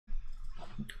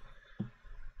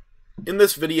In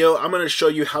this video, I'm going to show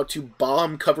you how to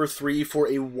bomb cover 3 for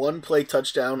a one-play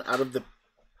touchdown out of the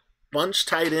bunch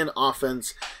tight end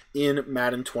offense in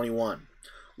Madden 21.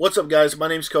 What's up, guys? My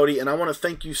name's Cody, and I want to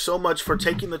thank you so much for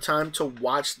taking the time to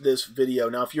watch this video.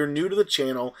 Now, if you're new to the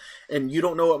channel and you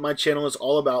don't know what my channel is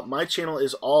all about, my channel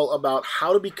is all about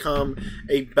how to become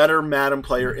a better Madden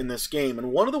player in this game.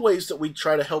 And one of the ways that we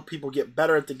try to help people get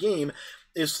better at the game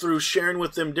is through sharing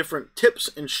with them different tips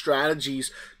and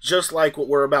strategies, just like what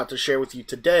we're about to share with you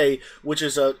today, which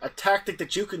is a tactic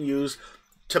that you can use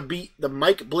to beat the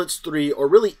Mike Blitz 3 or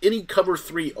really any cover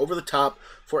 3 over the top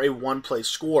for a one-play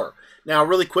score. Now,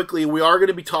 really quickly, we are going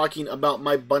to be talking about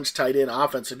my bunch tight end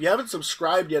offense. If you haven't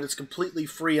subscribed yet, it's completely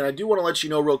free, and I do want to let you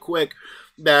know real quick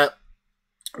that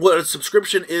what a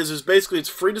subscription is basically it's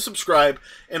free to subscribe,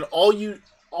 and all you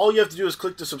have to do is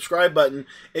click the subscribe button.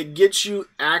 It gets you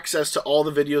access to all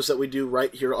the videos that we do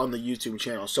right here on the YouTube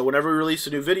channel. So whenever we release a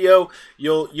new video,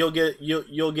 you'll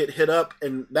get hit up,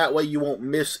 and that way you won't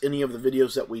miss any of the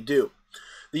videos that we do.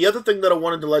 The other thing that I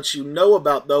wanted to let you know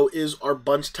about, though, is our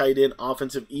bunch tight end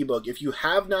offensive ebook. If you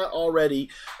have not already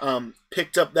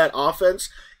picked up that offense,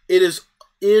 it is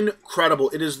incredible.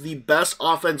 It is the best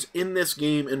offense in this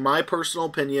game, in my personal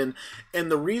opinion. And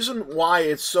the reason why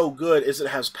it's so good is it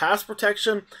has pass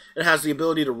protection, it has the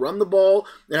ability to run the ball,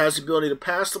 it has the ability to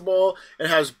pass the ball, it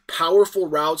has powerful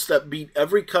routes that beat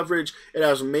every coverage, it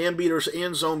has man beaters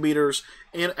and zone beaters,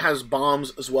 and it has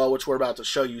bombs as well, which we're about to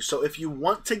show you. So if you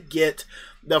want to get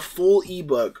the full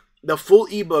ebook,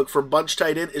 for bunch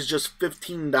tight end is just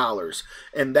 $15,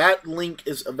 and that link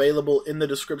is available in the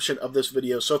description of this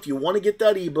video. So if you want to get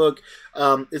that ebook,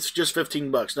 it's just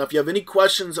 $15. Now, if you have any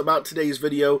questions about today's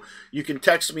video, you can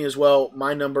text me as well.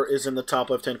 My number is in the top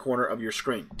left-hand corner of your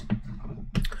screen.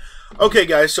 Okay,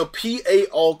 guys, so PA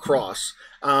all cross,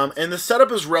 and the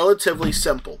setup is relatively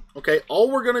simple. Okay,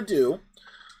 all we're gonna do,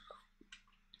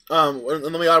 and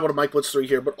let me add about a Mike Blitz 3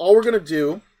 here, but all we're gonna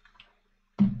do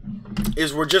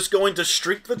is we're just going to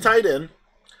streak the tight end,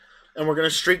 and we're going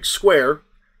to streak square.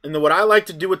 And then what I like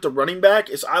to do with the running back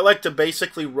is I like to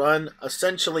basically run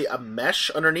essentially a mesh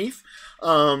underneath.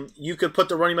 You could put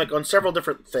the running back on several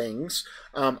different things.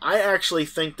 I actually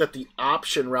think that the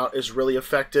option route is really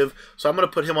effective. So I'm going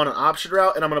to put him on an option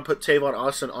route, and I'm going to put Tavon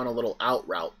Austin on a little out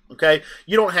route. Okay,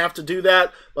 you don't have to do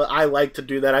that, but I like to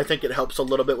do that. I think it helps a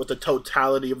little bit with the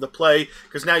totality of the play,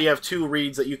 because now you have two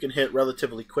reads that you can hit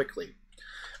relatively quickly.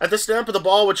 At the snap of the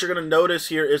ball, what you're going to notice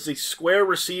here is the square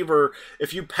receiver,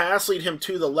 if you pass lead him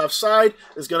to the left side,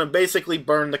 is going to basically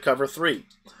burn the cover 3.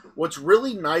 What's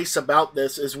really nice about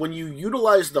this is when you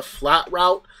utilize the flat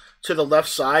route to the left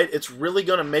side, it's really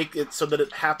going to make it so that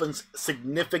it happens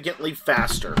significantly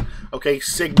faster. Okay,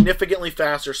 significantly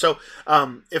faster. So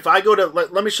if I go to,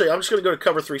 let me show you, I'm just going to go to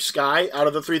cover 3 sky out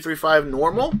of the 3-3-5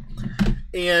 normal.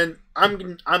 And I'm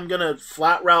going to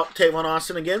flat route Tavon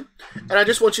Austin again. And I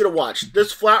just want you to watch.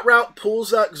 This flat route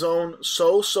pulls that zone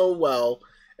so well.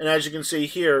 And as you can see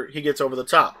here, he gets over the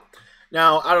top.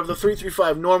 Now, out of the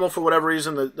 3-3-5 normal, for whatever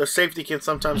reason, the safety can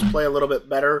sometimes play a little bit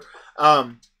better.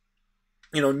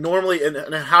 You know, normally,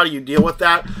 and how do you deal with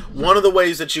that? One of the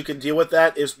ways that you can deal with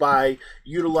that is by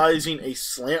utilizing a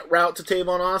slant route to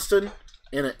Tavon Austin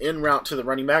and an in route to the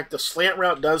running back. The slant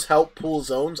route does help pull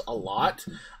zones a lot.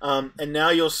 And now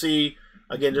you'll see,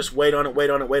 again, just wait on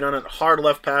it, hard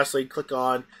left pass lead, click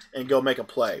on, and go make a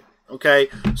play. Okay,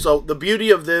 so the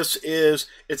beauty of this is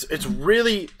it's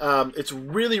really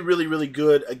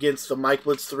good against the Mike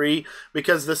Blitz 3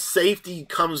 because the safety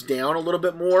comes down a little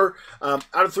bit more. Out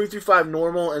of 3-3-5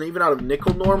 normal and even out of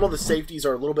nickel normal, the safeties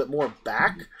are a little bit more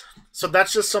back. So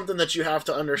that's just something that you have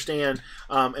to understand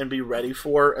and be ready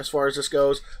for as far as this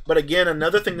goes. But again,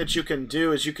 another thing that you can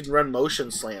do is you can run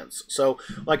motion slants. So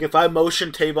like if I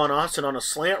motion Tavon Austin on a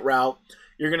slant route,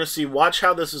 you're going to see, watch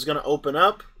how this is going to open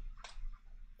up.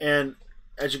 And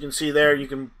as you can see there, you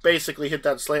can basically hit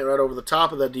that slant right over the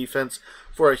top of that defense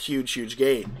for a huge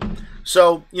gain.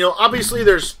 So, you know, obviously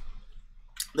there's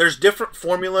different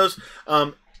formulas.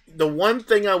 The one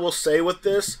thing I will say with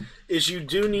this is you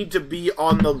do need to be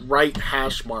on the right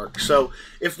hash mark. So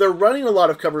if they're running a lot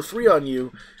of cover 3 on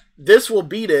you, this will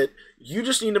beat it. You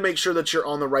just need to make sure that you're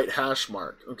on the right hash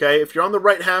mark. Okay, if you're on the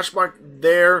right hash mark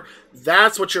there,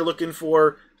 that's what you're looking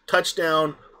for.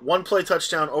 Touchdown, one-play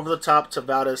touchdown over the top to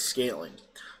Valdez-Scantling.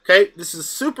 Okay, this is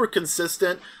super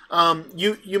consistent.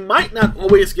 You might not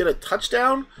always get a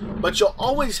touchdown, but you'll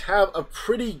always have a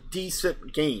pretty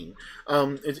decent gain.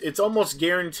 It's almost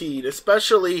guaranteed,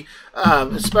 especially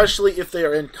if they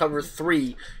are in cover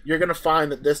 3. You're going to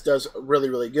find that this does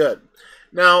really good.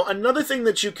 Now, another thing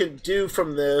that you can do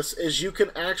from this is you can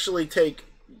actually take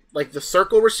like the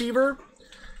circle receiver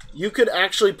you could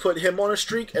actually put him on a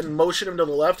streak and motion him to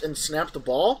the left and snap the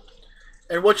ball.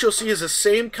 And what you'll see is the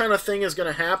same kind of thing is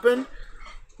going to happen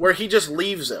where he just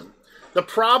leaves him. The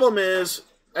problem is,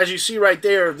 as you see right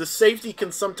there, the safety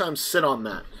can sometimes sit on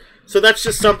that. So that's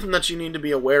just something that you need to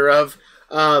be aware of.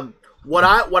 What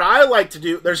I like to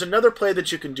do, there's another play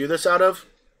that you can do this out of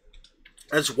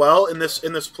as well in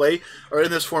this play or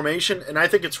in this formation, and I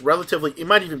think it's relatively, it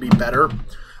might even be better,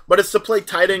 but it's to play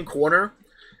tight end corner.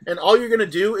 And all you're going to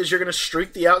do is you're going to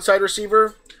streak the outside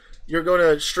receiver, you're going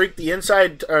to streak the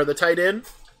inside or the tight end,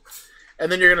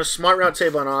 and then you're going to smart route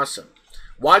Tavon Austin.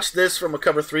 Watch this from a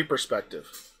cover 3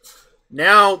 perspective.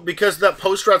 Now, because that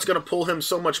post route's going to pull him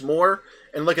so much more,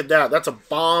 and look at that. That's a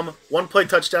bomb, one-play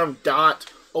touchdown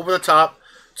dot over the top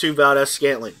to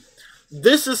Valdez-Scantling.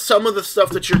 This is some of the stuff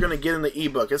that you're going to get in the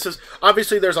ebook. This is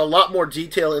obviously there's a lot more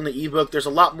detail in the ebook. There's a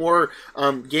lot more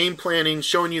game planning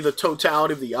showing you the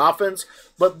totality of the offense.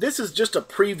 But this is just a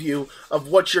preview of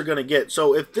what you're going to get.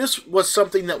 So if this was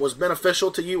something that was beneficial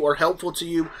to you or helpful to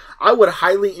you, I would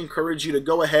highly encourage you to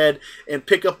go ahead and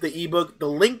pick up the ebook. The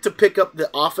link to pick up the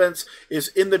offense is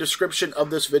in the description of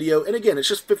this video. And again, it's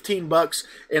just 15 bucks,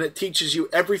 and it teaches you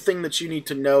everything that you need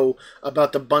to know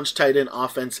about the bunch tight end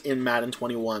offense in Madden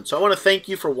 21. So I want to thank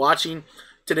you for watching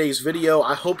today's video.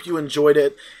 I hope you enjoyed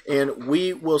it, and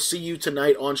we will see you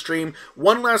tonight on stream.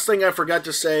 One last thing I forgot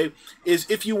to say is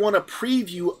if you want a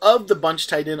preview of the bunch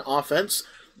tight end offense,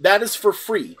 that is for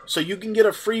free. So you can get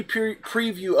a free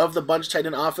preview of the bunch tight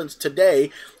end offense today.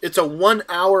 It's a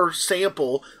 1-hour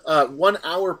sample,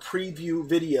 1-hour preview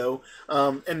video,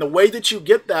 and the way that you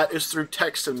get that is through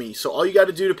texting me. So all you got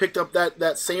to do to pick up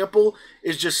that sample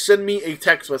is just send me a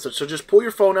text message. So just pull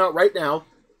your phone out right now,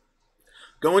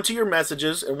 go into your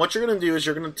messages, and what you're going to do is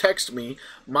you're going to text me.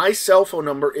 My cell phone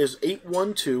number is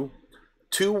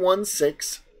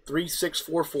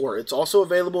 812-216-3644. It's also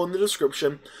available in the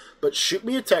description, but shoot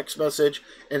me a text message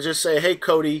and just say, hey,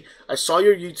 Cody, I saw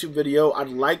your YouTube video. I'd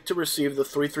like to receive the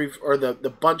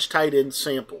the bunch tight end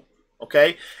sample.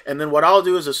 Okay, and then what I'll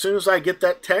do is as soon as I get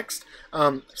that text,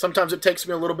 sometimes it takes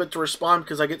me a little bit to respond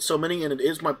because I get so many, and it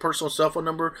is my personal cell phone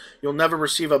number. You'll never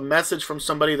receive a message from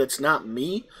somebody that's not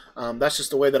me. That's just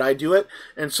the way that I do it.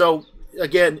 And so,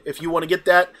 again, if you want to get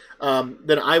that,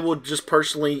 then I will just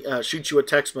personally shoot you a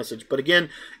text message. But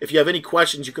again, if you have any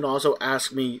questions, you can also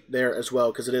ask me there as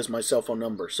well because it is my cell phone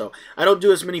number. So I don't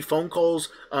do as many phone calls.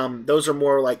 Those are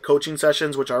more like coaching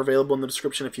sessions, which are available in the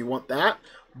description if you want that.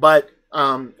 But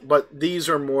these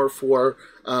are more for,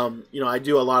 I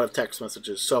do a lot of text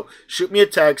messages. So shoot me a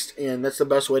text, and that's the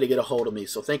best way to get a hold of me.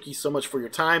 So thank you so much for your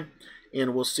time,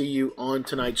 and we'll see you on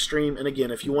tonight's stream. And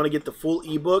again, if you want to get the full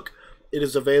ebook, it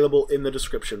is available in the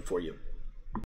description for you.